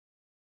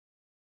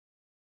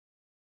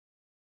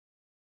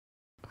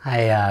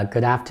Hi,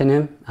 good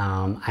afternoon.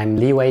 I'm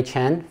Liwei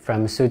Chen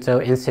from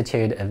Suzhou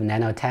Institute of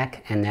Nanotech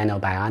and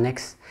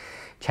Nanobionics,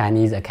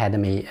 Chinese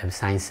Academy of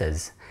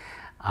Sciences.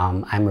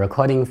 I'm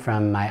recording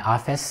from my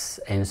office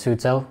in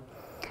Suzhou.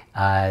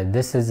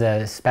 This is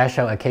a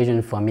special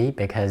occasion for me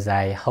because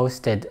I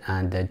hosted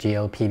the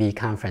eGOPV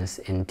conference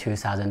in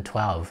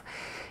 2012.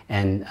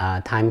 And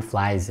time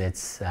flies,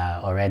 it's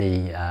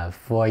already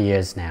 4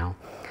 years now.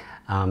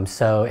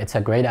 So it's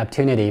a great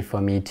opportunity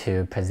for me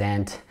to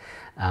present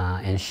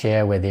and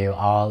share with you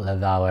all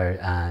of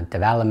our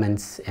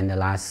developments in the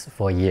last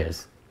 4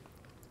 years.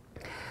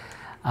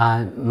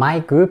 My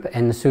group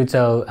in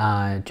Suzhou,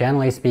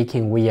 generally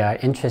speaking, we are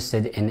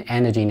interested in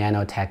energy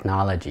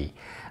nanotechnology.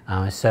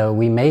 So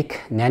we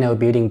make nano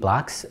building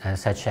blocks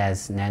such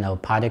as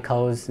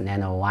nanoparticles,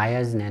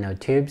 nanowires,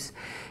 nanotubes,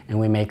 and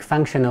we make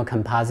functional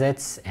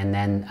composites and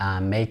then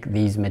make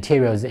these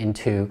materials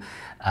into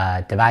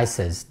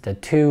devices. The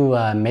two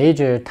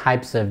major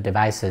types of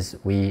devices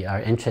we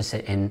are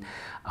interested in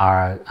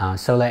are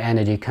solar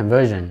energy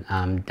conversion,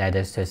 that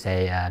is to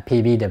say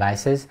PV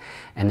devices,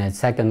 and the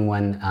second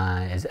one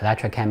is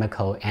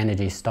electrochemical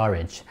energy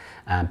storage,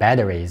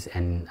 batteries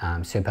and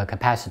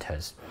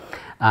supercapacitors.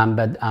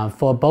 But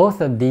for both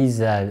of these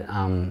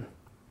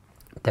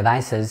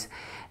devices,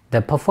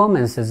 the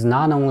performance is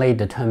not only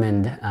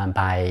determined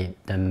by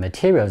the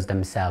materials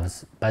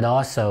themselves, but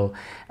also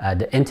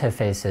the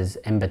interfaces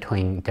in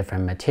between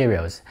different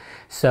materials.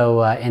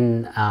 So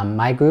in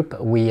my group,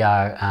 we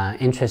are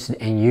interested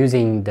in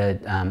using the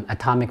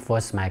atomic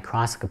force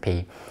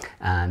microscopy,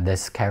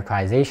 this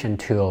characterization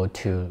tool,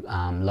 to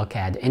look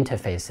at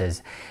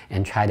interfaces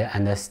and try to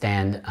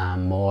understand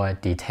more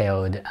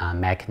detailed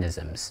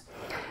mechanisms.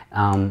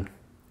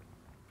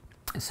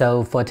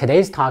 So for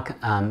today's talk,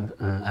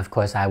 of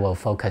course, I will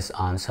focus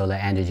on solar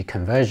energy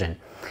conversion.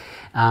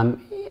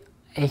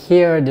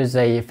 Here there's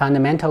a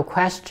fundamental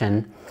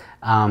question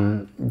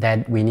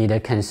that we need to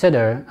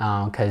consider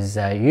because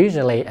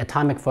usually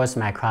atomic force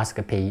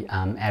microscopy,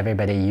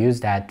 everybody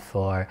use that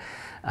for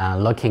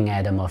looking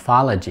at the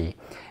morphology.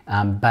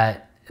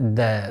 But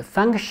the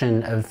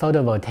function of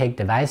photovoltaic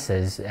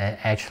devices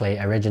actually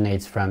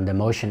originates from the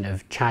motion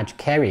of charge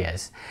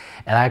carriers,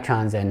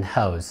 electrons and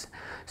holes.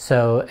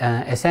 So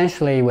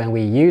essentially, when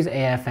we use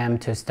AFM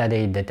to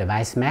study the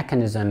device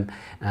mechanism,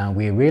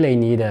 we really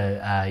need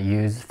to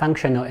use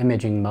functional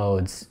imaging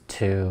modes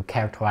to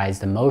characterize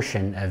the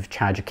motion of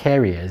charge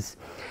carriers.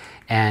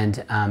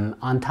 And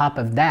on top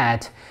of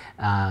that,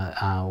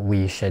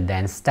 we should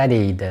then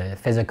study the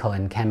physical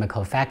and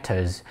chemical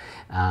factors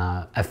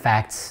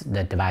affects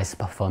the device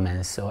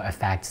performance or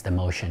affects the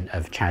motion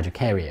of charge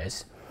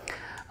carriers.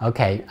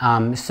 Okay,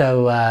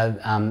 so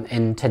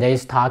in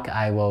today's talk,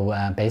 I will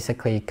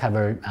basically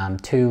cover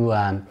two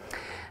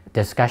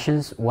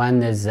discussions.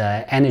 One is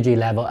energy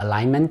level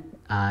alignment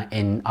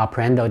in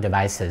operando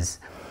devices,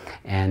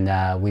 and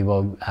we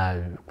will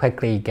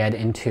quickly get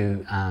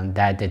into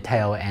that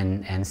detail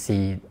and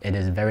see it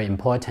is very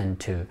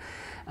important to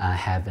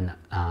have an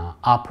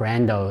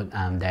operando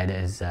that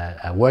is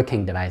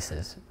working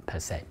devices per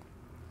se.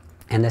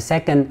 And the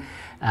second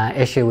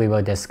issue we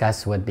will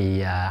discuss would be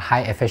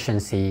high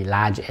efficiency,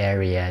 large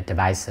area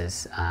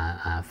devices,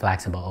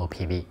 flexible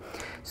OPV.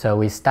 So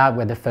we start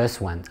with the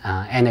first one,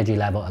 energy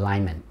level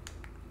alignment.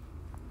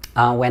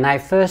 When I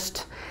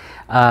first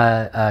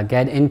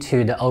get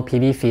into the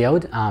OPV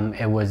field,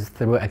 it was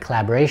through a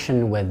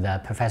collaboration with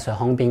Professor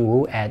Hongbin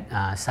Wu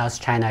at South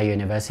China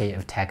University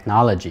of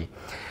Technology.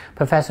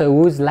 Professor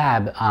Wu's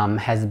lab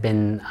has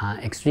been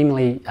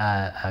extremely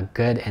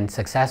good and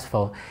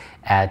successful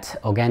at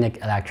organic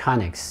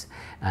electronics,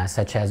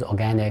 such as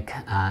organic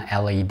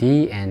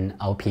LED and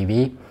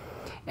OPV.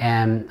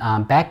 And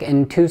back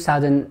in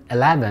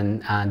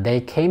 2011,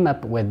 they came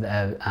up with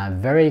a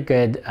very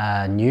good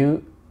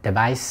new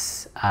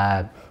device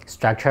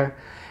structure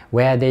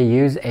where they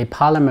use a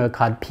polymer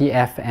called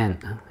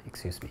PFN,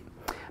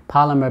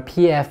 polymer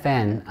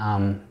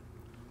PFN,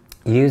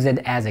 use it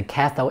as a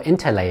cathode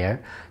interlayer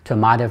to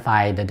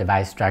modify the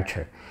device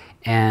structure.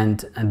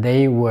 And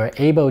they were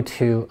able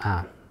to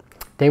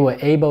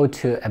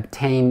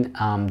obtain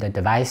the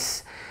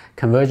device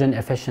conversion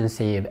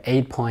efficiency of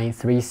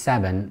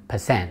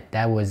 8.37%.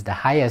 That was the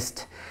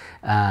highest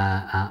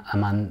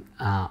among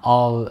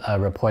all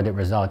reported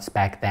results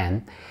back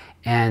then.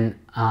 And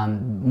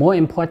more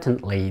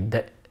importantly,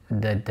 the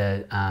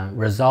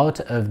result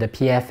of the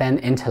PFN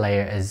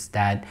interlayer is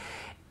that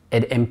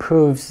it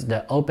improves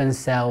the open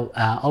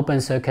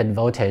circuit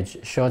voltage,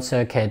 short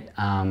circuit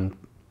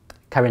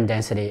current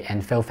density,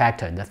 and fill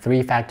factor. The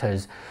three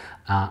factors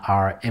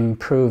are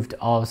improved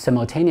all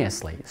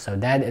simultaneously. So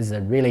that is a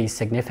really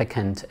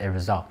significant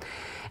result.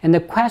 And the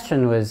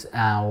question was,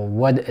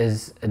 what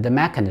is the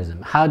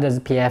mechanism? How does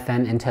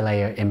PFN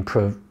interlayer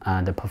improve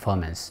the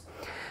performance?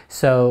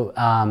 So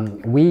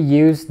we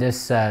use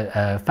this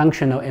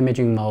functional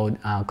imaging mode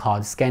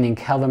called scanning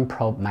Kelvin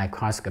probe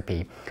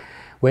microscopy,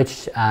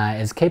 which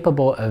is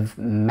capable of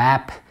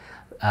map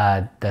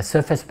the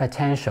surface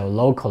potential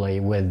locally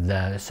with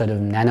the sort of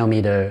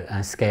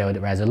nanometer scaled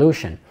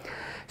resolution.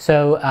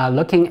 So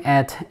looking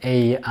at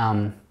a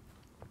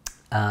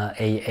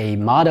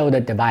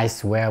modeled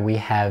device where we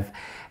have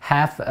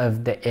half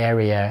of the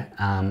area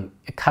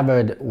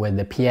covered with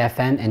the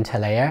PFN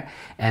interlayer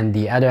and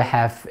the other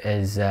half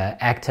is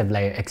active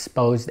layer,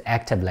 exposed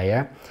active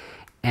layer.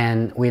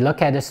 And we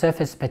look at the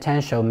surface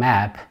potential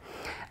map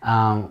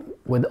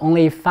with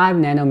only 5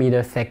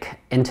 nanometer thick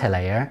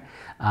interlayer,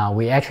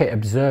 we actually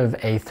observe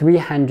a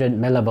 300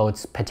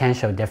 millivolts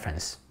potential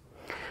difference.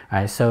 All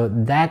right, so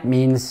that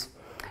means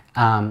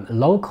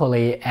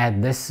locally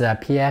at this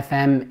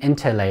PFM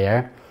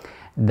interlayer,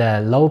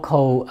 the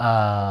local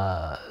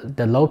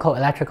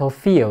electrical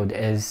field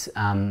is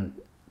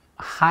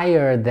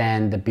higher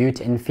than the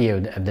built-in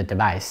field of the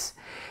device,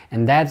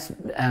 and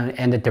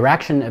and the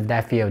direction of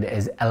that field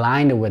is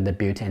aligned with the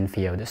built-in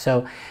field.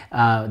 So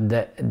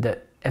the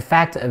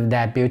effect of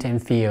that built-in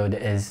field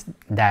is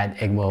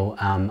that it will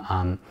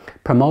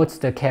promotes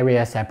the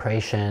carrier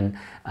separation,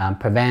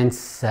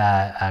 prevents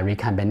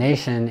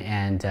recombination,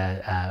 and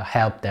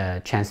help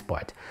the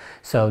transport.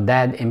 So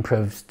that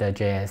improves the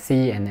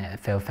JSC and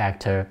fill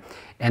factor,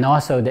 and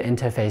also the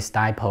interface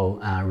dipole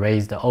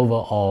raise the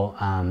overall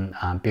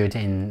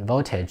built-in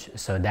voltage,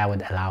 so that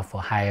would allow for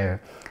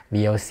higher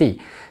VOC.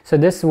 So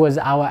this was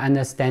our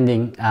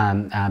understanding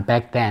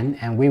back then,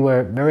 and we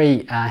were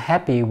very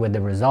happy with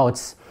the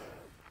results.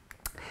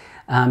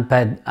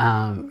 But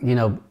you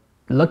know,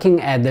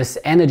 looking at this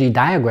energy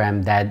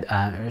diagram that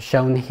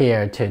shown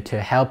here to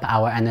help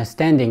our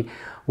understanding,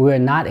 we were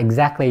not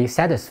exactly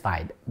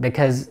satisfied,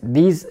 because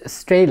these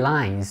straight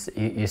lines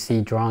you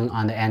see drawn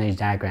on the energy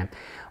diagram,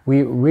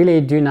 we really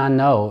do not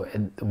know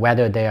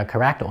whether they are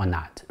correct or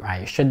not,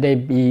 right? Should they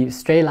be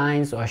straight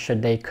lines, or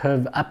should they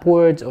curve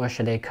upwards, or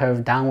should they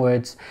curve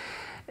downwards?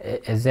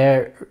 Is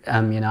there,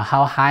 you know,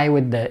 how high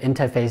would the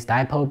interface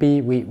dipole be?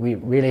 We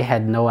really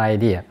had no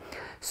idea.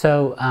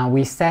 So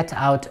we set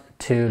out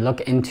to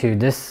look into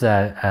this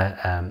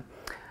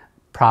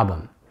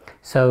problem.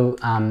 So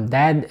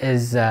that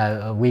is,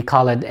 we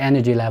call it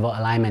energy level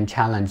alignment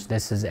challenge.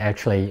 This is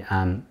actually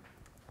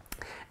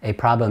a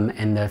problem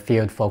in the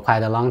field for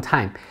quite a long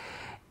time.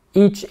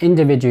 Each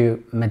individual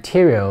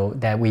material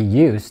that we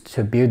use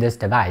to build this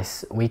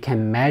device, we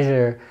can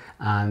measure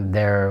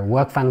their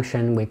work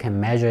function, we can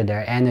measure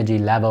their energy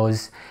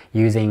levels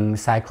using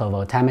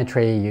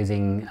cyclovoltammetry,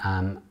 using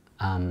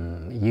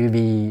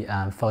UV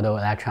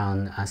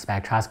photoelectron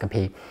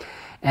spectroscopy.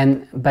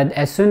 But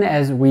as soon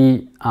as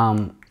we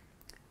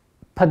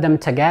put them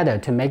together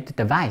to make the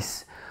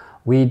device,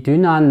 we do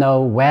not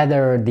know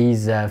whether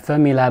these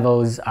Fermi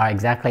levels are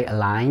exactly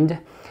aligned,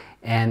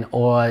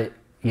 or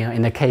you know,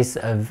 in the case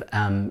of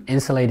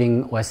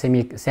insulating or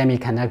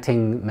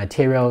semiconducting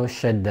material,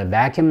 should the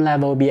vacuum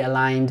level be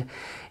aligned,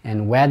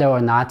 and whether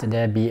or not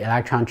there be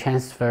electron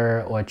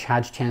transfer or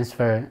charge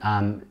transfer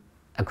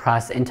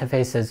across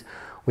interfaces,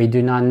 we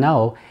do not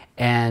know.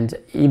 And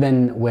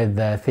even with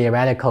the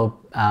theoretical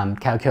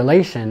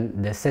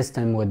calculation, the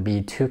system would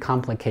be too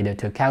complicated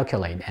to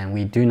calculate, and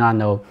we do not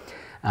know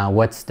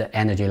what's the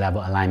energy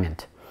level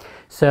alignment.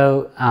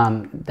 So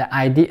the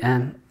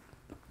idea,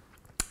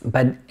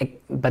 but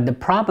the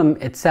problem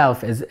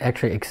itself is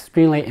actually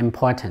extremely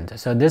important.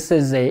 So this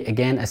is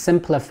again a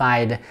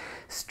simplified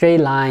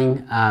straight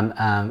line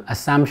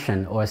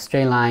assumption, or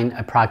straight line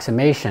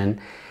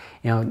approximation.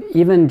 You know,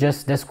 even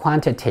just this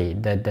quantity,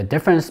 the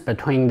difference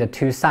between the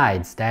two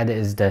sides, that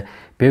is the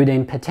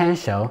built-in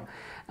potential.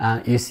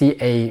 You see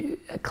a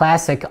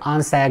classic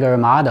Onsager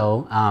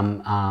model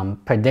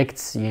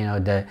predicts, you know,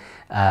 the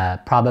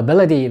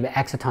probability of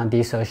exciton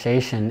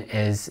dissociation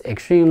is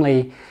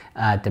extremely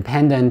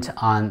dependent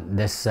on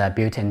this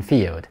built-in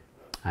field.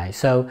 Right?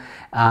 So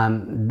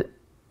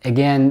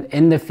again,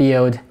 in the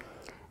field,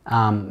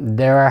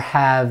 there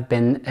have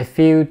been a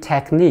few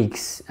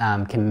techniques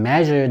can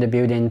measure the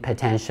built-in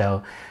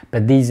potential,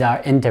 but these are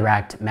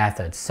indirect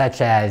methods, such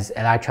as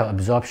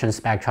electro-absorption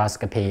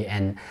spectroscopy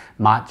and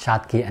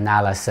Mott-Schottky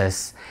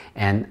analysis,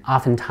 and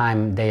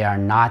oftentimes they are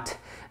not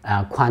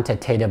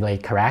quantitatively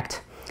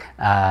correct.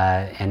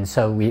 And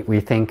so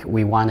we think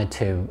we wanted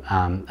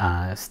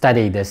to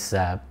study this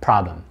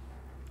problem.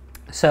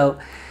 So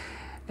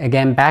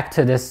again, back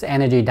to this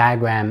energy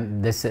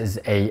diagram, this is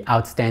an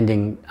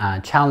outstanding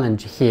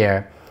challenge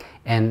here.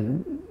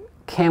 And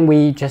can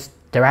we just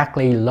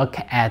directly look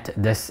at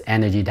this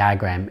energy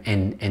diagram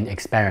in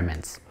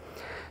experiments?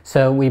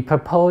 So we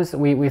proposed,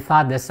 we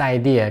thought this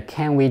idea,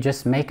 can we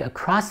just make a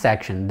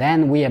cross-section?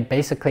 Then we are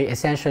basically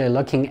essentially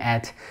looking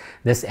at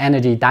this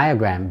energy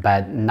diagram,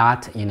 but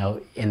not, you know,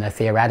 in a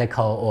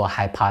theoretical or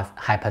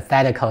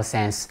hypothetical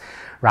sense,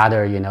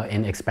 rather, you know,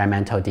 in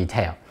experimental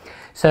detail.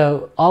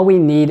 So all we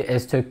need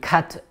is to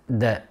cut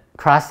the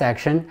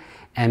cross-section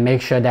and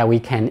make sure that we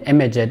can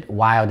image it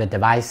while the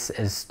device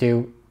is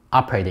still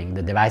operating,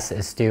 the device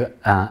is still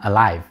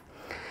alive.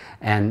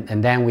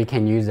 And then we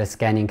can use the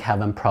scanning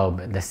Kelvin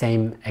probe, the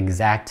same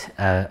exact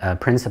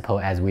principle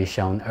as we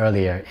shown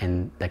earlier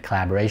in the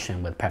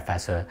collaboration with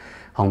Professor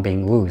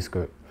Hongbin Wu's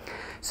group.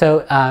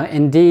 So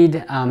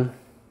indeed,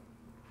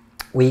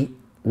 we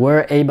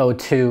were able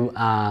to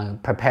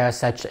prepare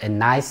such a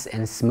nice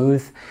and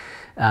smooth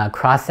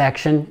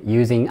cross-section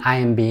using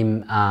ion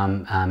beam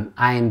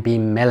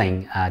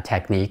milling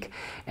technique.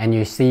 And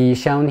you see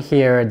shown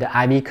here the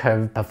IV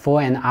curve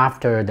before and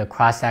after the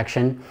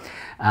cross-section.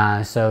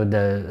 So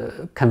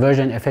the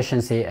conversion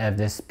efficiency of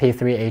this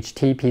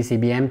P3HT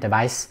PCBM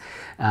device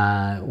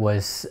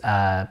was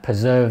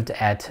preserved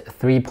at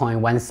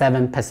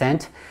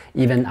 3.17%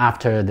 even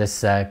after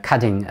this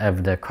cutting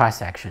of the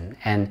cross-section.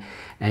 And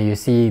you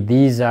see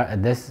these are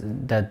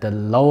the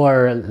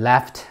lower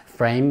left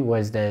frame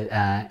was the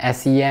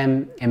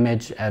SEM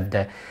image of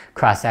the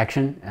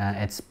cross-section.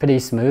 It's pretty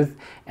smooth,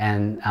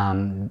 and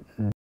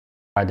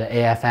are the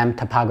AFM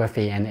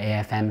topography and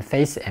AFM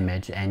face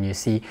image, and you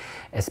see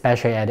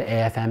especially at the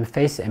AFM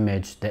face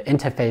image the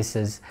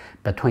interfaces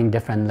between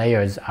different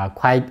layers are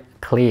quite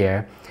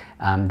clear,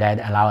 that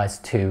allow us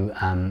to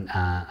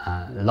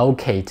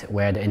locate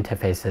where the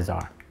interfaces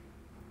are.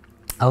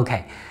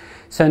 Okay,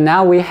 so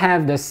now we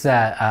have this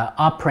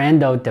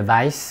operando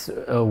device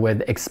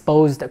with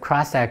exposed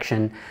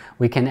cross-section.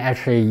 We can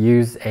actually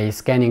use a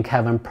scanning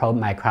Kelvin probe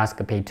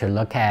microscopy to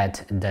look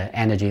at the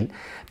energy.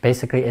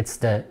 Basically, it's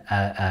the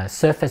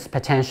surface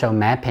potential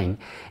mapping,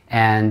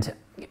 and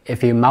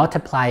if you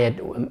multiply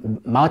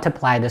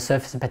the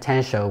surface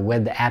potential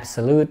with the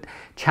absolute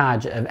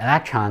charge of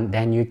electron,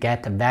 then you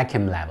get the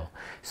vacuum level.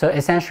 So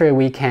essentially,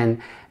 we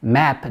can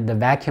map the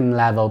vacuum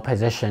level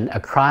position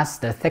across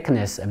the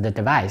thickness of the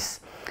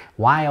device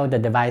while the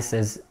device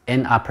is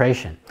in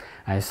operation.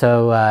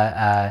 So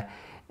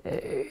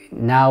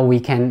now we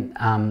can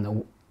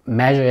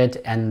measure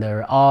it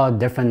under all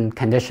different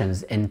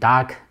conditions: in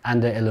dark,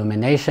 under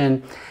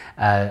illumination,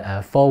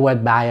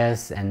 forward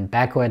bias and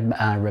backward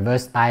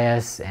reverse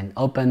bias, and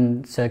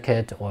open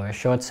circuit or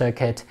short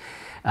circuit.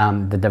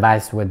 The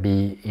device would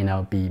be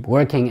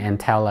working and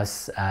tell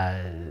us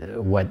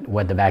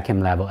what the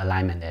vacuum level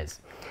alignment is.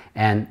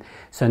 And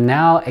so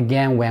now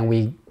again, when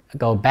we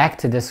go back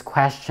to this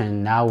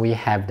question, now we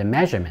have the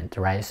measurement,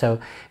 right? So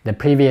the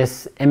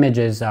previous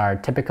images are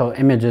typical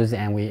images,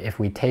 and if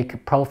we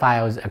take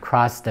profiles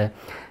across the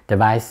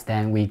device,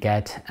 then we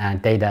get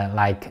data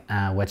like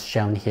what's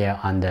shown here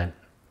on the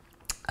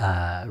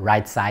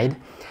right side.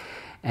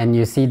 And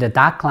you see the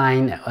dark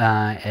line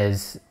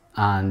is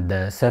on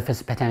the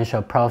surface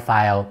potential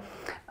profile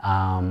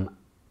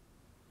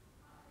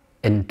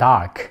in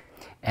dark.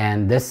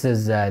 And this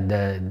is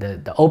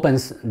the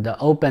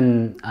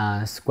open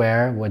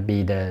square would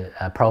be the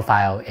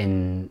profile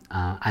in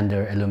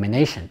under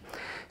illumination.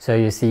 So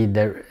you see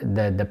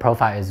the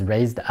profile is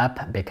raised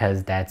up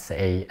because that's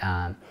a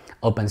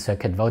open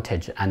circuit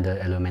voltage under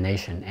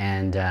illumination.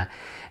 And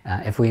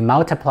if we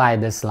multiply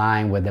this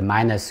line with the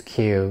minus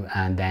Q,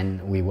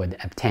 then we would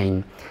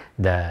obtain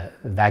the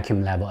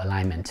vacuum level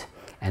alignment.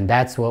 And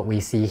that's what we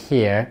see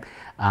here.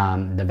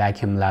 The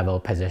vacuum level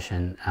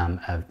position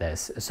of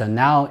this. So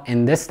now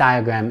in this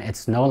diagram,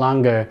 it's no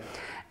longer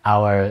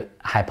our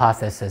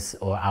hypothesis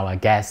or our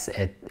guess.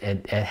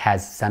 It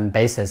has some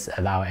basis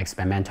of our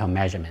experimental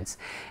measurements.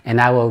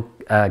 And I will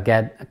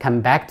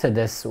come back to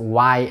this,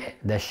 why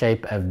the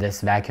shape of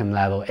this vacuum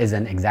level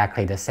isn't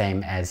exactly the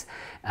same as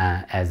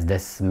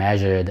this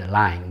measured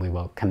line. We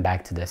will come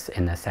back to this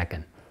in a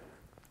second.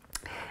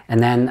 And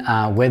then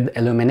with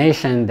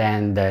illumination,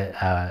 then the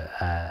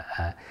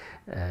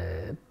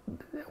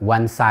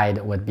one side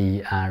would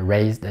be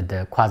raised,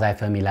 the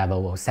quasi-Fermi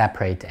level will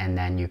separate, and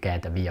then you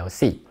get the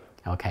VOC.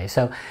 Okay,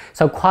 so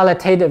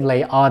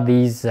qualitatively, all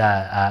these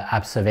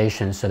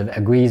observations sort of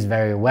agrees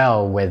very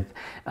well with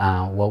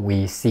what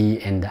we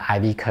see in the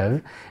IV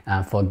curve.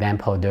 For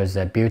example, there's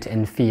a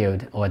built-in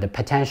field, or the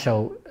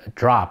potential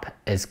drop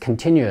is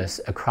continuous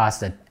across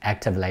the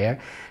active layer.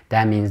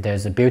 That means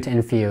there's a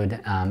built-in field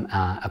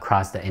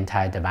across the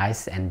entire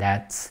device, and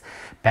that's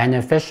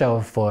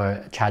beneficial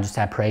for charge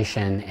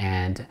separation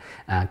and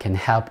can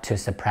help to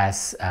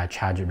suppress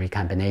charge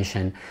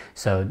recombination.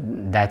 So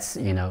that's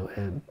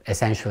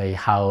essentially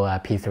how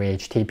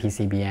P3HT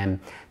PCBM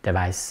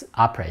device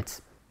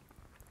operates.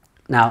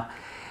 Now,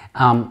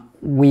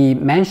 we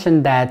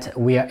mentioned that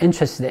we are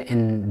interested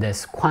in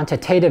this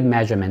quantitative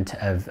measurement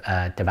of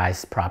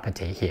device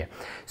property here.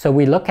 So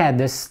we look at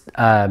this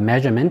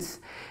measurements,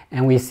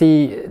 and we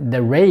see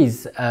the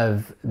raise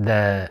of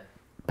the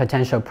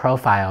potential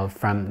profile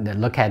from the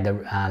look at the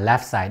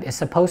left side is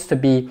supposed to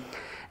be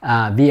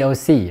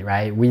VOC,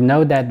 right? We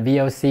know that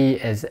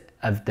VOC is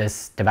of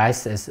this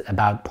device is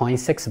about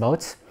 0.6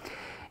 volts,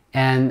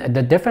 and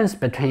the difference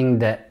between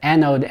the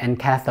anode and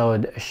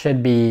cathode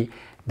should be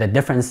the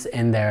difference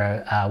in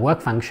their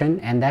work function,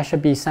 and that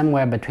should be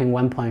somewhere between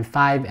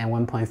 1.5 and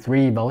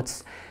 1.3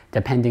 volts,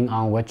 depending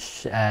on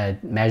which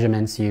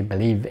measurements you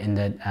believe in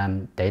the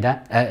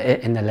data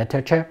in the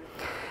literature.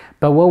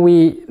 But what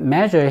we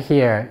measure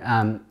here,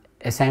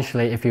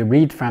 essentially, if you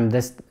read from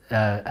this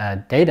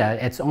data,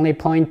 it's only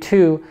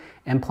 0.2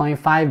 and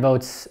 0.5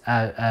 volts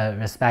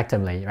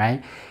respectively,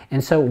 right?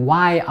 And so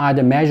why are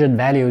the measured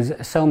values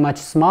so much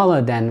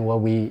smaller than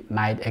what we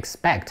might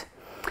expect?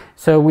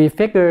 So we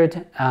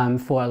figured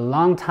for a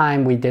long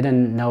time we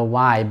didn't know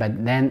why,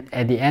 but then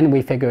at the end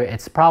we figured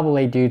it's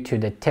probably due to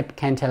the tip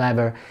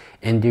cantilever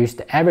induced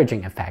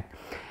averaging effect.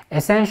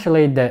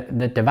 Essentially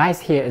the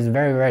device here is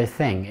very, very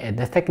thin.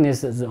 The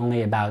thickness is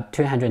only about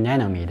 200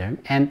 nanometer,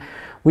 and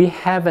we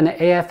have an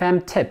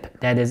AFM tip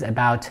that is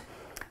about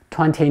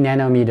 20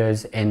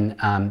 nanometers in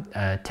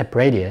tip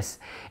radius,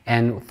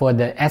 and for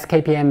the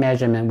SKPM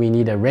measurement we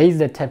need to raise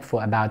the tip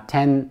for about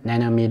 10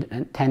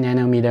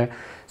 nanometer.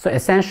 So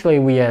essentially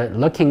we are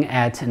looking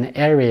at an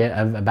area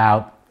of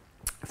about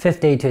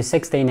 50 to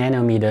 60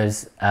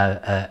 nanometers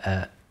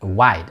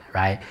wide,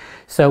 right?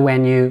 So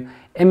when you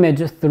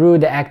image through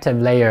the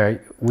active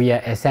layer, we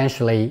are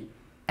essentially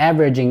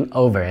averaging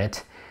over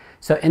it.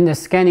 So in the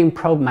scanning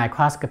probe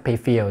microscopy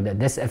field,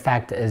 this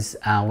effect is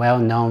well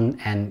known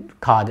and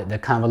called the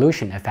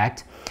convolution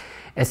effect.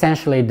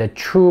 Essentially, the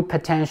true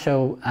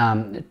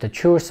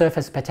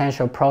surface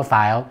potential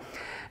profile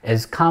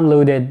is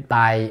convoluted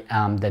by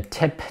the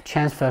tip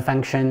transfer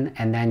function,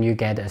 and then you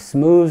get a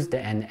smoothed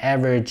and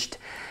averaged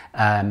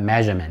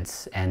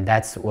measurements, and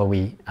that's what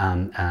we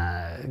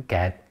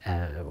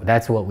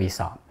that's what we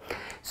saw.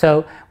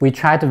 So we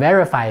tried to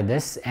verify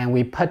this, and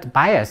we put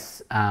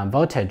bias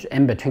voltage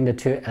in between the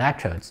two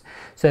electrodes.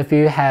 So if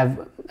you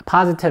have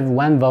positive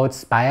 1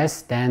 volt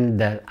bias, then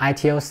the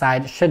ITO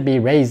side should be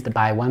raised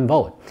by 1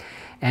 volt.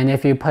 And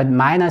if you put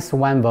minus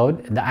 1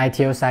 volt, the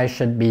ITO side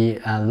should be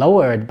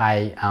lowered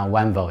by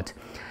 1 volt.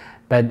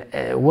 But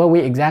what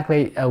we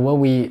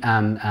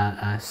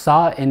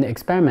saw in the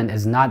experiment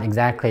is not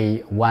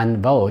exactly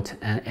 1 volt.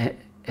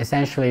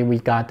 Essentially, we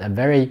got a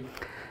very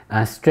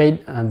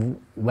straight,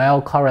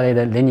 well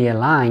correlated linear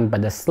line,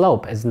 but the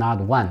slope is not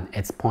 1,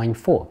 it's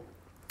 0.4.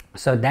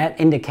 So that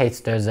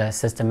indicates there's a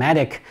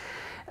systematic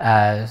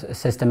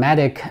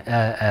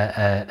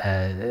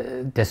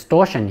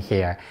distortion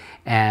here,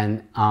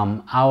 and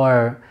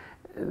our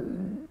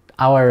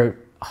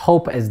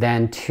hope is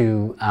then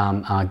to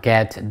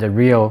get the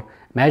real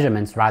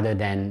measurements rather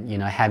than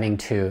having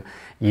to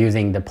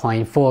using the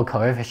 0.4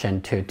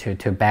 coefficient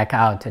to back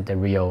out the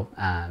real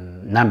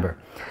number.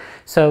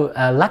 So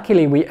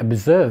luckily we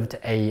observed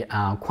a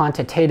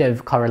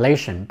quantitative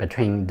correlation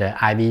between the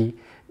IV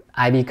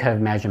curve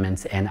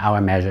measurements and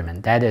our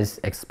measurement. That is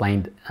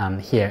explained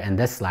here in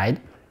this slide.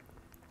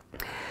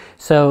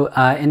 So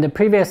in the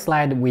previous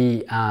slide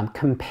we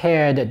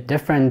compared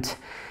different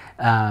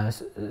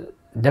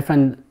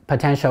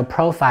potential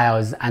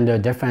profiles under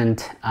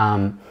different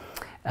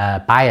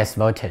bias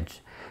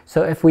voltage.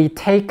 So if we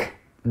take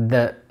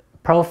the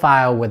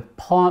profile with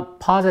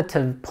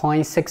positive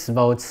 0.6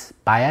 volts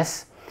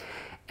bias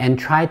and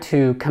try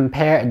to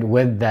compare it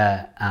with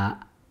the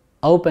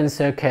open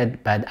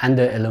circuit but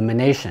under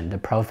illumination, the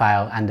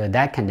profile under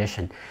that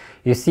condition,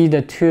 you see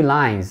the two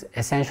lines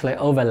essentially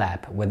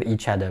overlap with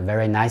each other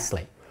very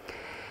nicely.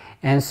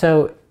 And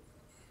so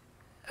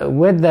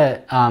with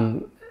the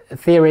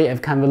theory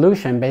of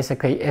convolution,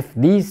 basically if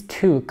these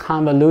two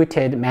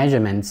convoluted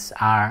measurements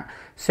are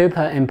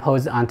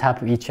superimposed on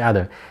top of each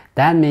other,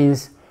 that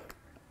means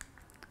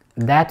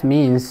if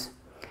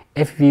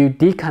you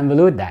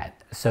deconvolute that,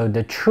 so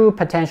the true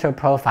potential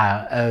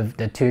profile of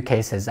the two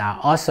cases are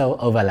also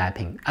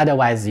overlapping.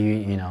 Otherwise,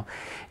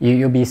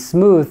 you'll be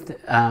smoothed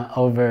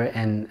over,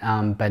 and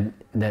but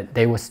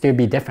they will still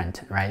be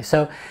different, right?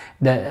 So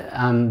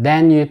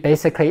then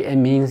it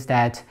means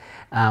that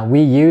we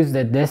used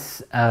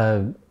this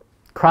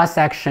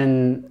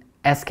cross-section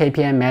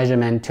SKPM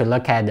measurement to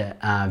look at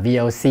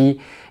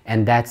VOC,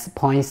 and that's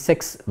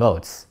 0.6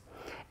 volts,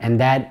 and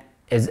that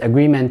is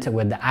agreement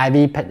with the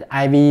IV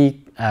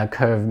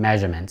curve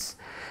measurements.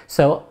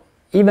 So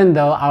even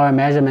though our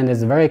measurement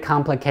is very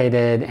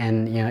complicated,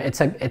 and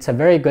it's a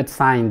very good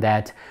sign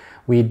that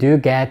we do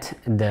get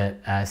the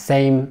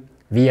same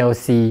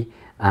VOC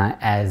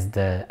as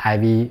the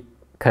IV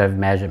curve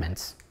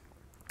measurements.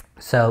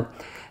 So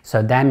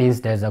that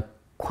means there's a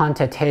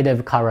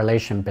quantitative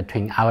correlation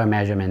between our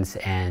measurements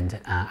and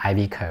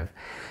IV curve.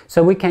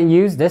 So we can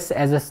use this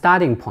as a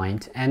starting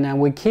point, and then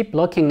we keep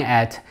looking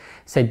at,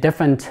 say,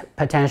 different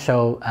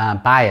potential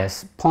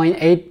bias,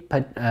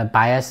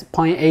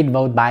 0.8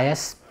 volt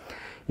bias.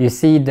 You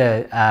see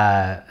the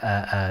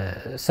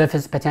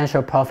surface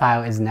potential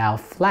profile is now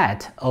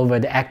flat over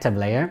the active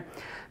layer.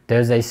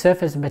 There's a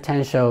surface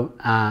potential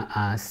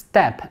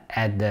step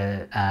at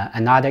the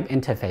anodic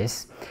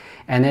interface.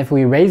 And if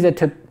we raise it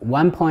to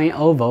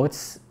 1.0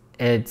 volts,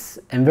 it's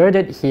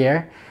inverted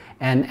here.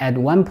 And at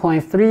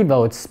 1.3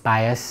 volts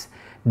bias,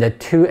 the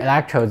two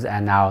electrodes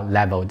are now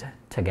leveled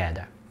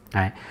together.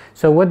 Right.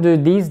 So what do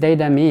these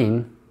data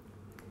mean?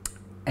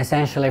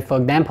 Essentially, for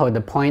example, the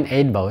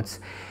 0.8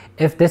 volts,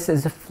 if this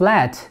is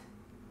flat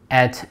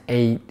at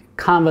a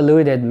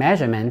convoluted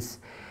measurements,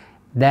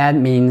 that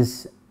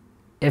means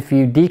if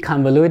you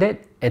deconvolute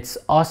it, it's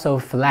also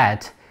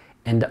flat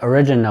in the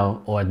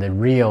original or the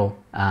real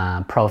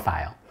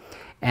profile.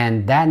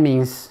 And that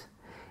means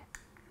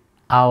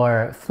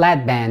our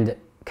flat band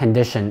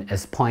condition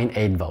is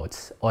 0.8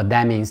 volts, or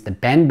that means the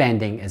band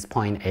bending is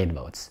 0.8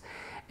 volts.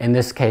 In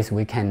this case,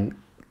 we can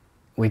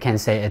we can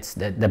say it's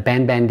the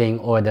band bending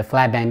or the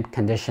flat band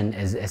condition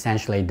is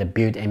essentially the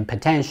built-in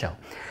potential.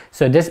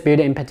 So this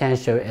built-in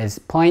potential is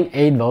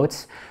 0.8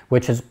 volts,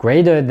 which is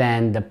greater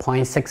than the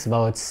 0.6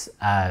 volts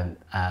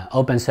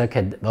open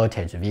circuit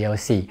voltage,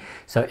 VOC.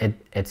 So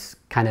it's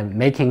kind of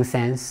making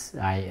sense,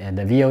 right?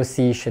 The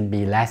VOC should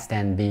be less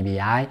than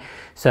VBI.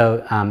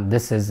 So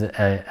this is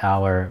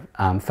our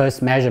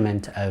first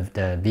measurement of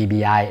the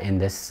VBI in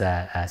this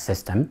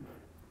system.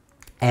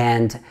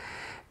 And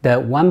the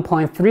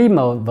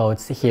 1.3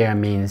 volts here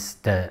means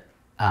the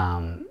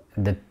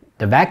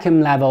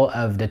vacuum level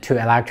of the two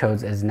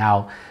electrodes is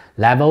now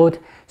leveled.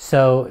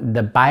 So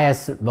the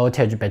bias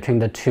voltage between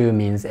the two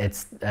means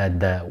it's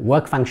the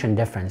work function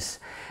difference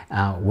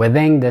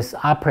within this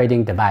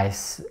operating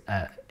device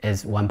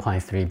is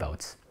 1.3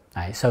 volts.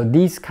 Right? So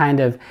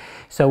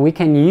so we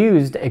can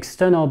use the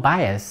external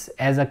bias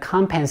as a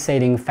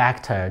compensating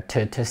factor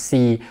to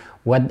see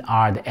what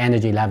are the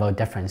energy level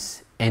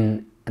difference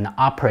in an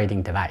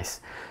operating device.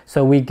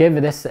 So we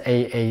give this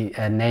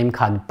a name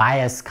called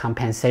bias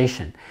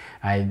compensation.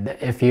 Right?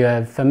 If you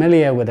are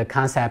familiar with the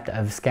concept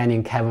of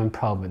scanning Kelvin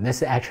probe,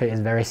 this actually is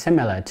very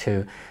similar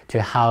to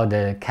how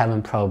the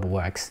Kelvin probe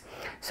works.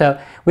 So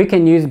we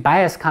can use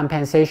bias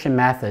compensation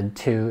method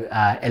to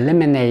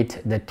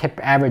eliminate the tip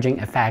averaging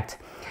effect,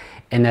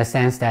 in the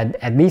sense that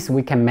at least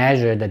we can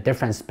measure the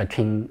difference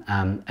between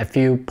a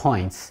few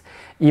points,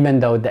 even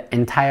though the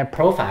entire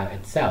profile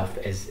itself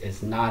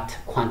is not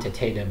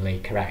quantitatively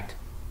correct.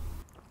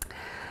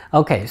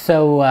 Okay,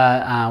 so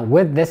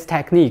with this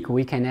technique,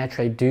 we can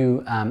actually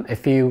do a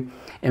few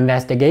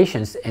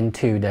investigations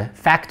into the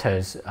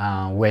factors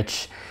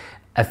which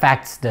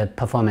affects the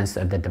performance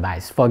of the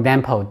device. For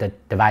example, the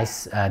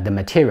device, the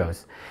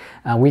materials.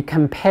 We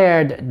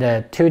compared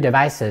the two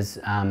devices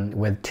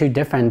with two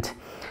different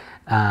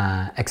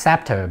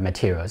acceptor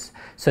materials.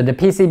 So the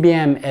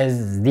PCBM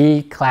is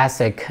the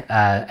classic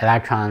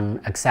electron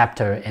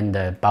acceptor in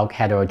the bulk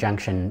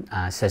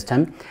heterojunction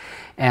system.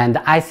 And the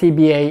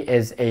ICBA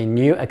is a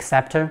new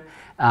acceptor.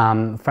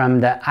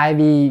 From the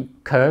IV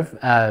curve,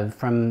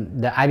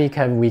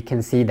 we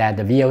can see that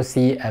the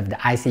VOC of the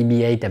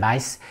ICBA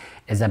device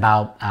is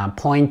about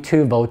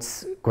 0.2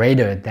 volts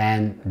greater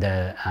than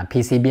the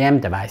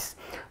PCBM device,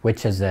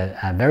 which is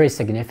a very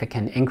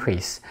significant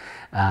increase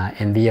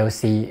in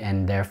VOC,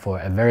 and therefore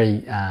a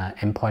very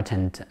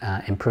important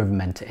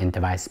improvement in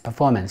device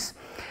performance.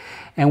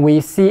 And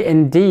we see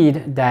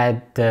indeed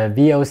that the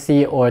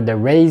VOC, or the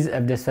raise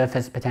of the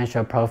surface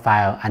potential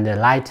profile under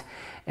light,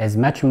 is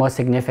much more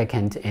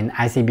significant in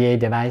ICBA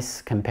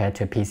device compared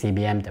to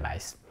PCBM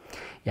device.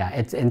 Yeah,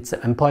 it's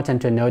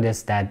important to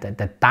notice that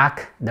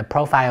the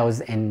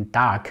profiles in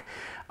dark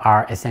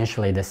are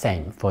essentially the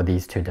same for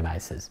these two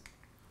devices.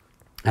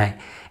 Right.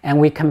 And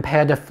we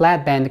compare the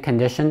flat band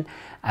condition.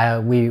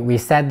 We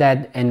said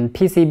that in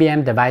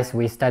PCBM device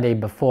we studied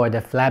before,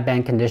 the flat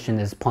band condition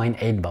is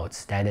 0.8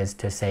 volts. That is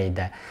to say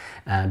the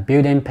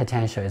built-in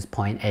potential is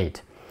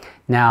 0.8.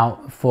 Now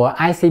for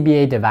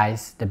ICBA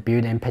device, the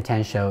built-in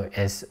potential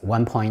is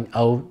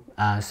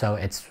 1.0, so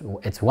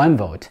it's 1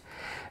 volt.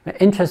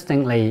 But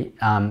interestingly,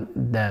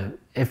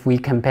 if we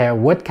compare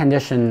what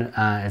condition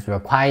is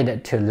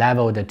required to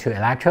level the two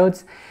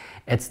electrodes,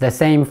 it's the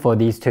same for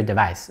these two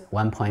devices,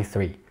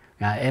 1.3.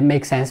 It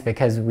makes sense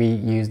because we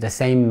use the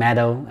same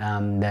metal,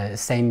 the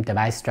same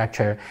device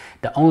structure.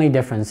 The only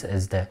difference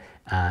is the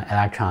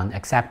electron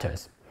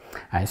acceptors.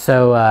 Right,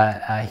 so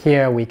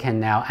here we can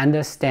now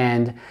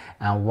understand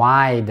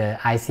why the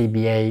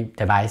ICBA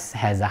device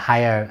has a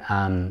higher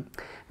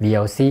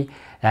VOC.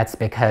 That's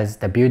because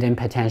the built-in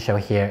potential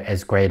here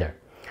is greater.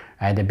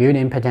 Right, the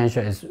built-in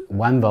potential is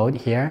 1 volt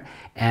here,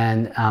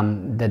 and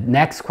the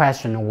next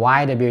question,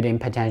 why the built-in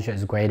potential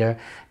is greater,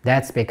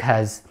 that's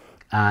because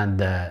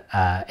the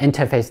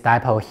interface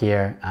dipole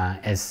here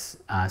is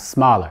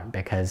smaller,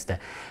 because the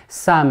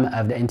sum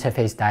of the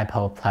interface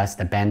dipole plus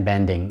the band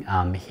bending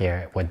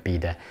here would be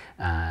the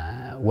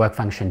work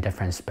function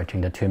difference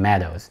between the two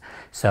metals.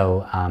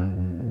 So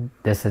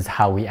this is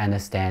how we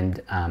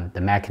understand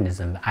the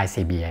mechanism of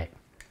ICBA.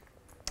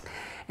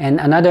 And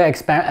another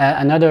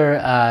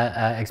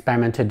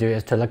experiment to do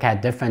is to look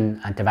at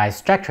different device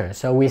structures.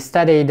 So we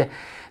studied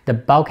the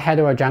bulk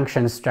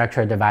heterojunction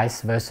structure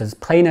device versus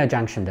planar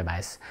junction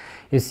device.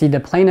 You see the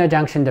planar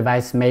junction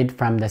device made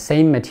from the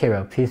same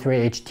material,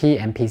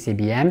 P3HT and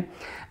PCBM.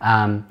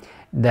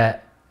 The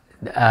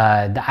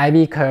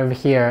IV curve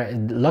here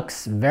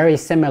looks very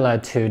similar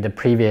to the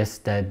previous,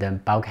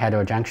 the bulk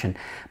heterojunction.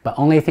 But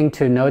only thing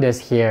to notice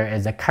here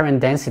is the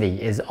current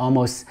density is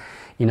almost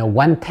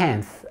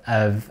 1/10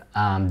 of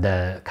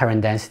the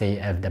current density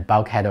of the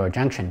bulk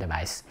heterojunction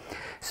device.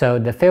 So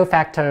the fill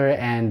factor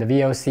and the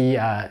VOC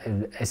are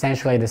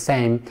essentially the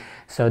same,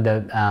 so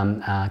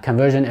the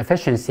conversion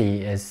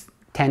efficiency is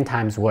 10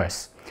 times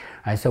worse.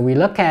 Right, so we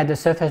look at the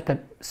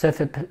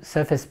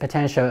surface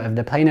potential of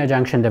the planar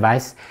junction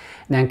device,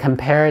 and then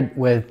compare it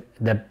with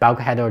the bulk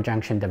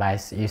heterojunction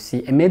device. You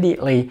see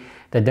immediately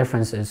the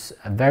difference is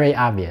very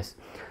obvious.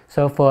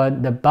 So for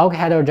the bulk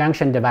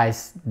heterojunction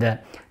device, the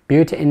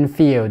built-in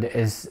field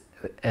is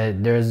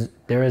there is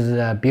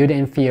a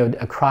built-in field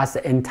across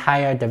the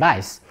entire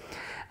device.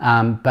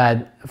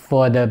 But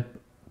for the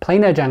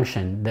planar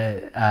junction,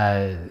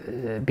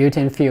 the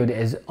built-in field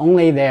is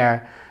only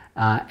there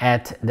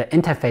at the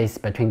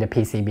interface between the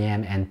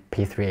PCBM and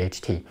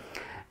P3HT.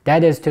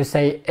 That is to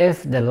say,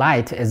 if the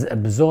light is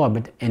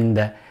absorbed in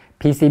the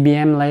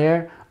PCBM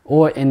layer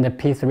or in the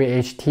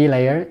P3HT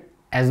layer,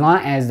 as long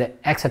as the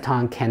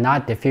exciton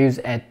cannot diffuse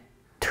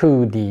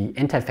to the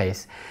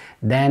interface,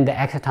 then the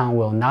exciton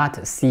will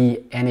not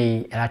see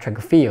any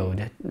electric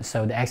field.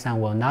 So the exciton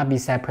will not be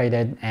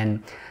separated,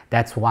 and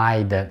that's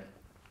why the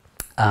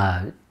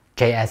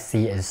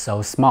JSC is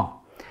so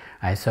small.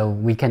 Right? So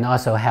we can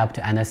also help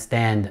to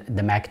understand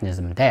the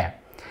mechanism there.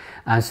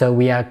 So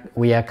we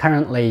are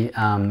currently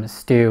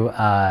still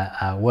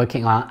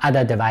working on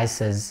other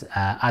devices,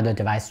 other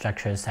device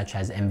structures such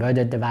as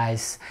inverted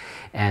device,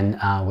 and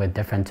with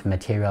different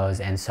materials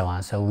and so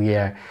on. So we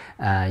are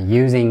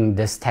using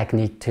this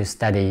technique to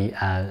study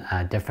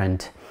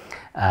different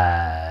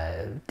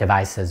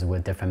devices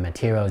with different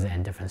materials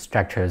and different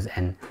structures,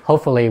 and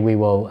hopefully we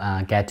will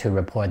get to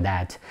report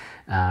that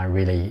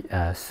really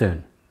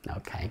soon.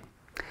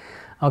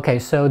 Okay,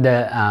 so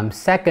the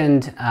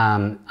second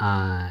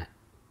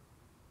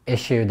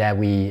issue that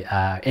we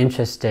are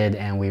interested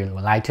and we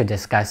would like to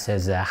discuss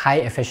is a high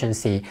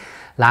efficiency,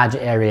 large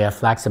area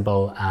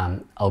flexible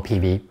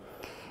OPV.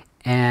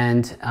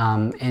 And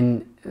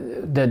in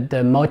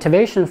the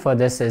motivation for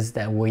this is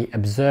that we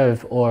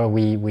observe, or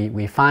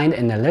we find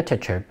in the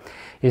literature.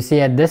 You see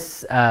that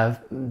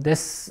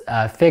this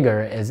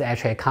figure is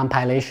actually a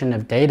compilation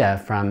of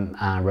data from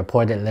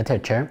reported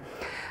literature.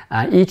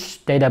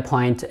 Each data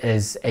point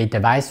is a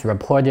device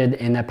reported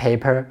in a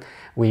paper.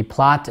 We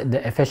plot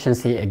the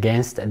efficiency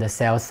against the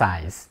cell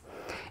size.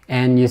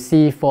 And you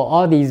see for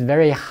all these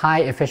very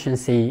high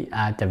efficiency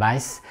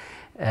device,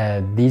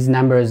 these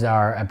numbers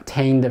are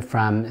obtained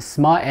from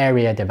small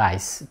area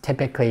device,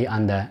 typically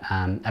on the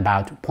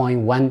about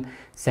 0.1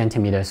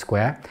 centimeter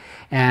square.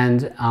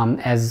 And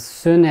as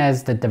soon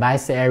as the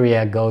device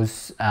area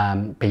goes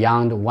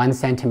beyond 1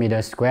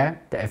 centimeter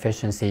square, the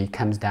efficiency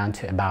comes down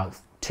to about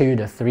 2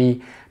 to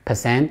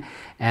 3%.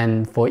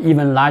 And for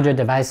even larger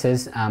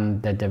devices,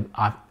 the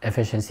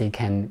efficiency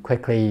can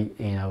quickly,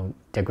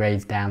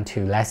 degrade down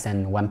to less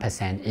than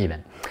 1%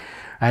 even.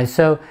 Right,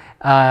 so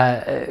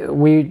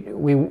we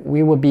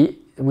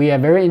are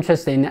very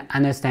interested in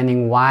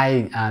understanding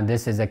why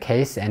this is the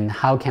case and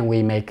how can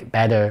we make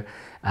better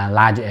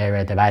large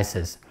area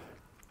devices.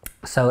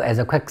 So as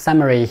a quick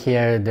summary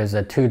here, there's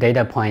two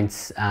data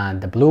points.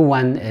 The blue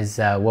one is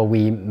what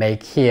we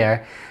make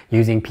here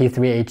using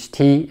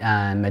P3HT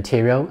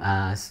material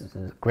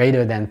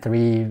greater than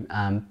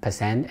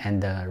 3%,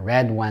 and the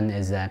red one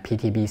is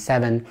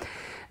PTB7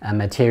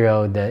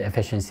 material. The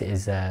efficiency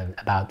is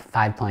about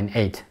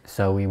 5.8.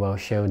 So we will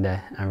show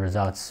the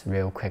results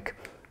real quick.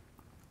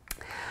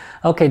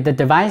 Okay, the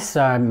devices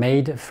are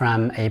made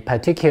from a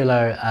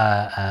particular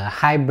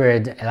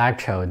hybrid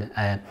electrode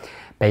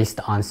based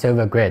on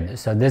silver grid.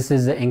 So this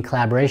is in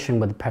collaboration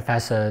with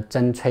Professor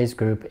Zheng Cui's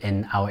group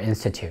in our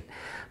institute.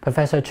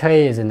 Professor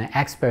Cui is an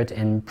expert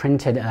in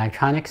printed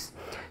electronics.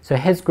 So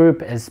his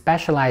group is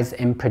specialized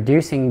in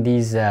producing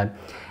these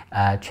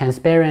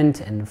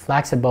transparent and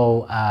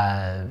flexible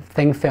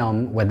thin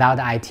film without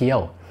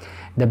ITO.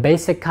 The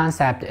basic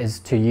concept is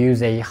to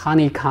use a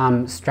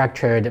honeycomb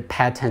structured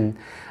pattern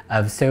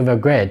of silver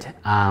grid,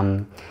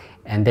 and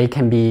they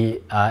can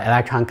be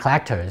electron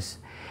collectors.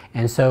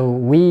 And so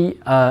we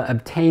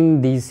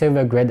obtained these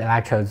silver grid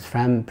electrodes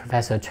from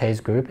Professor Cui's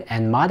group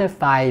and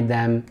modified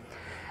them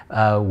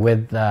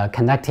with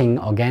conducting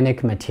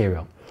organic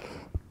material.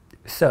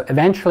 So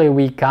eventually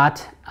we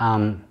got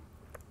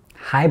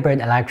hybrid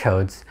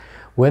electrodes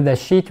with a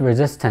sheet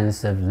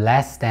resistance of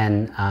less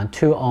than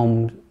 2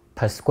 ohms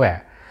per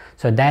square.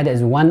 So that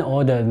is 1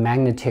 order of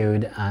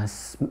magnitude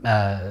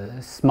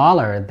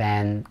smaller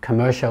than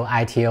commercial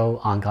ITO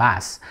on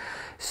glass.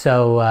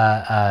 So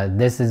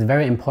this is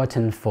very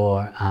important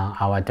for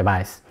our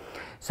device.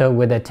 So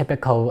with a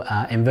typical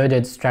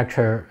inverted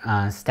structure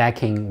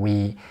stacking,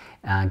 we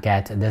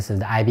this is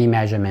the IB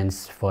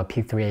measurements for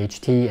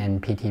P3HT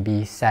and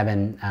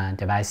PTB7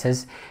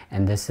 devices,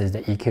 and this is the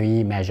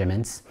EQE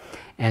measurements.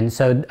 And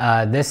so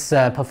this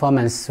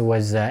performance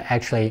was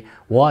actually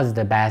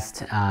the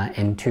best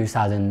in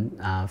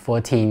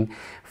 2014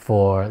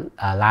 for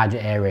a large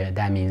area.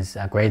 That means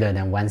greater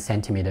than 1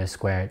 centimeter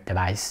square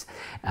device.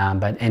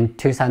 But in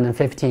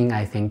 2015,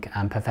 I think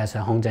Professor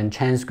Hongzhen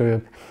Chen's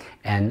group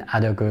and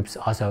other groups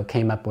also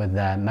came up with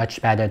a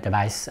much better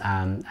device.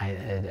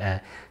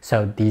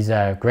 So these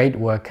are great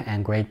work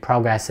and great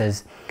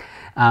progresses.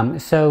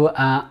 So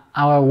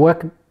our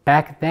work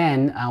back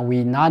then,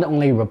 we not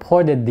only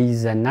reported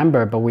these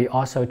numbers, but we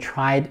also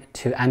tried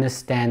to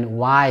understand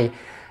why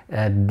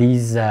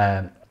these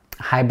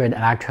hybrid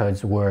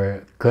electrodes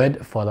were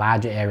good for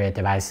large area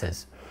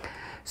devices.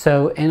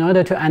 So in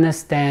order to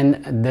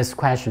understand this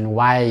question,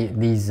 why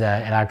these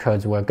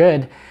electrodes were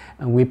good,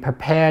 we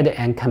prepared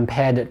and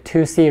compared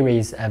 2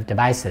 series of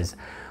devices.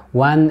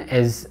 One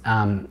is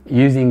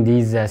using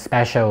these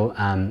special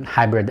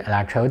hybrid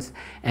electrodes,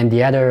 and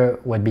the other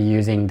would be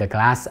using the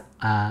glass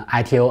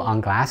ITO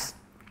on glass.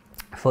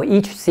 For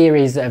each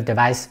series of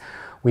device,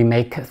 we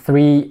make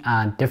three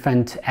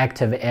different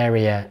active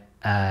area,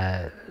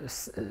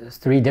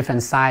 three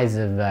different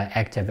sizes of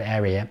active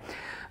area.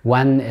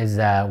 One is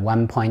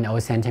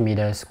 1.0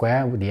 centimeter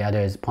square, the other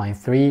is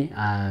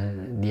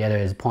 0.3, the other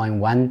is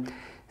 0.1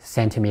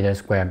 centimeter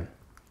square.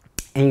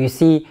 And you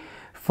see,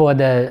 for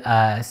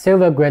the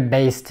silver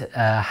grid-based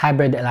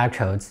hybrid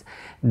electrodes,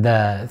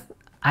 the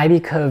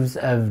IV curves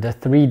of the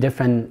three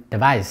different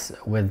devices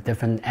with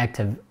different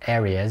active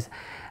areas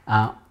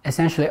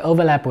essentially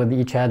overlap with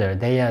each other.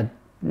 They are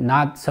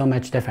not so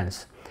much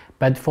difference.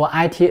 But for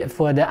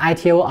the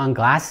ITO on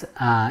glass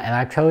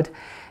electrode,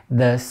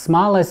 the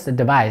smallest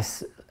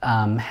device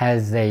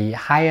has the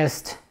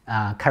highest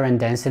current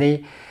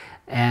density,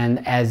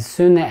 and as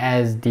soon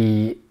as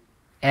the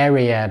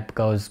area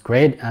goes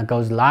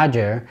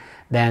larger,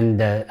 then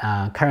the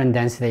current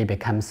density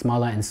becomes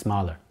smaller and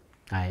smaller.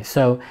 Right?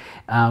 So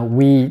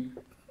we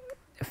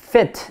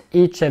fit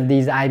each of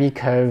these IV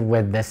curve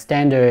with the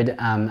standard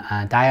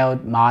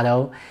diode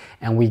model,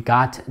 and we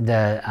got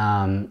the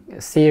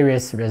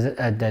series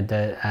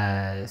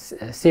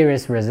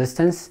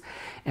resistance,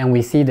 and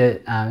we see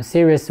the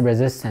series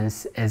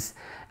resistance is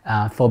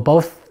for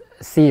both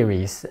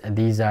series.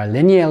 These are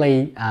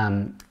linearly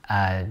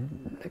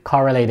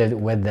correlated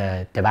with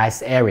the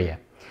device area,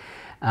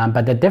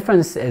 but the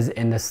difference is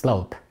in the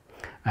slope.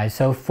 Right?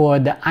 So for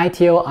the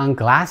ITO on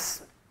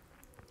glass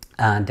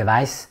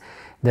device,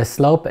 the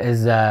slope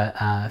is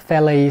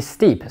fairly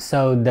steep,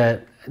 so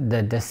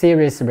the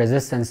series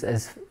resistance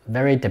is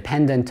very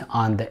dependent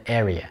on the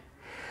area.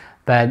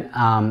 But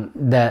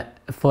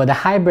for the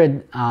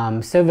hybrid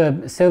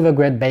silver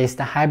grid based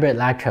hybrid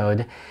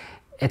electrode,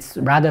 it's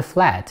rather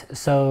flat,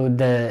 so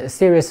the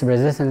series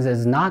resistance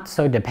is not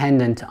so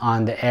dependent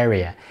on the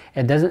area.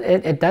 It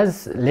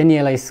does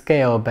linearly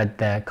scale, but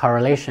the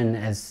correlation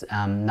is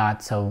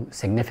not so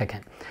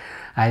significant.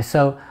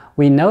 So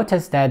we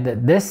noticed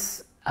that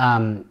this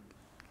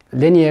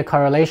linear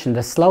correlation,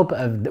 the slope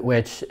of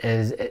which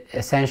is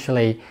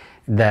essentially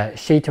the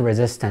sheet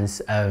resistance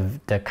of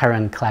the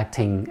current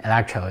collecting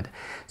electrode.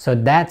 So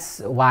that's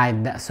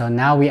why. So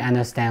now we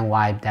understand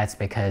why. That's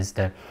because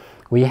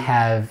we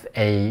have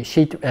a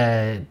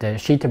the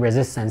sheet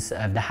resistance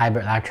of the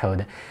hybrid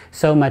electrode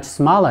so much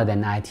smaller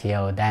than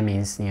ITO. That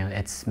means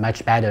it's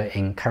much better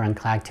in current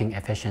collecting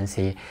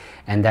efficiency,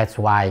 and that's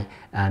why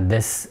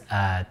this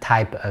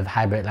type of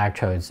hybrid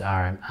electrodes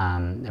are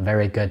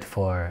very good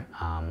for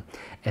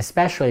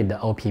especially the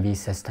OPV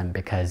system,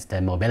 because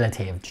the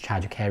mobility of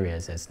charge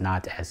carriers is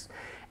not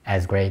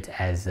as great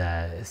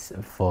as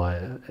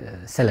for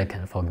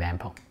silicon, for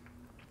example.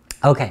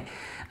 Okay,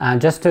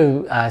 just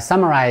to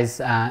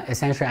summarize,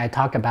 essentially I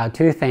talked about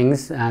two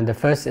things. The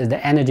first is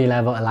the energy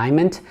level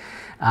alignment.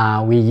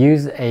 We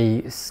use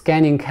a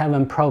scanning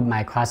Kelvin probe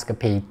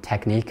microscopy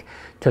technique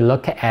to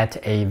look at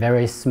a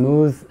very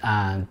smooth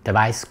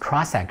device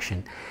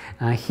cross-section.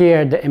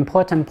 Here, the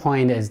important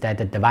point is that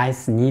the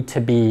device needs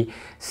to be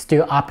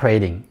still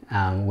operating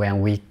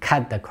when we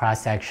cut the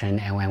cross-section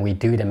and when we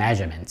do the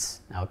measurements.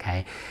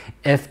 Okay,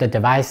 if the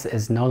device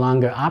is no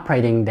longer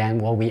operating, then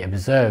what we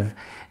observe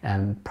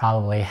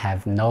probably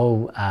have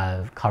no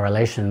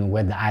correlation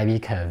with the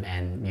IV curve,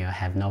 and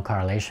have no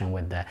correlation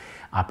with the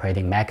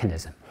operating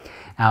mechanism.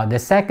 Now, the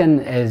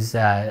second is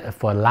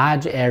for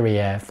large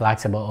area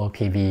flexible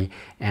OPV,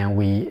 and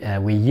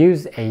we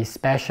use a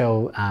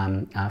special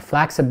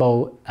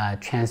flexible,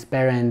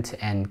 transparent,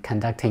 and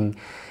conducting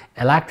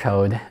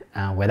electrode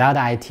without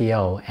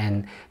ITO,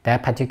 and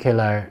that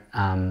particular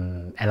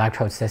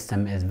electrode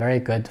system is very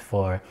good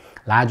for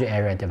large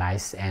area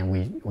device, and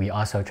we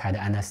also try to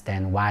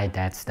understand why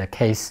that's the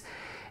case,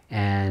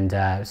 and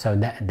so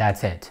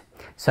that's it.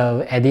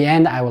 So at the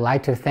end, I would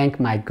like to thank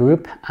my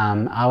group.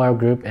 Our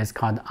group is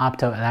called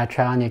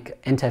Optoelectronic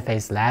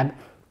Interface Lab.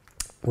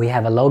 We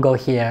have a logo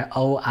here,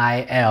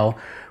 OIL,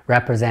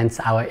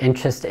 represents our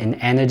interest in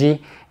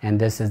energy, and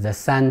this is the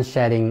sun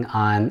shedding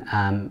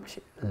on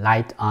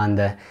light on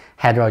the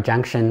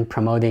heterojunction,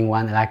 promoting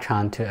one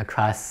electron to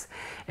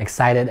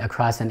excited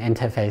across an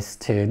interface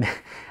to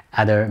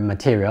other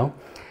material.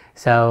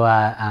 So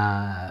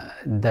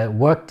the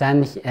work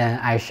done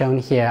I've shown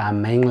here are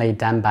mainly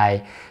done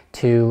by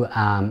two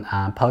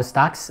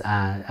postdocs.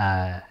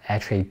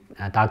 Actually,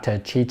 Dr.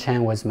 Liwei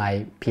Chen was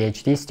my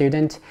PhD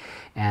student,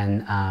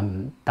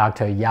 and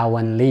Dr.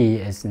 Yawen Li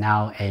is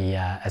now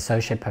an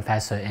associate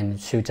professor in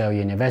Suzhou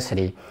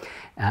University,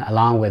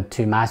 along with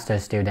two master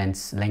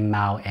students, Ling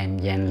Mao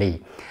and Yan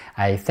Li.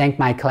 I thank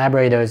my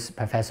collaborators,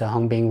 Professor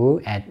Hongbin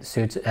Wu at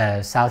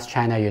South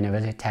China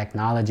University of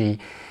Technology,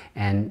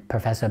 and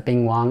Professor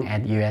Bing Wang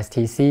at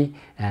USTC,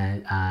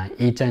 and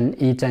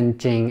Yizhen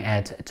Jing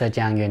at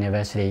Zhejiang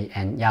University,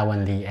 and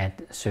Yawen Li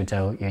at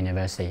Suzhou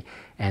University.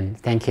 And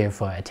thank you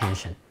for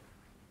attention.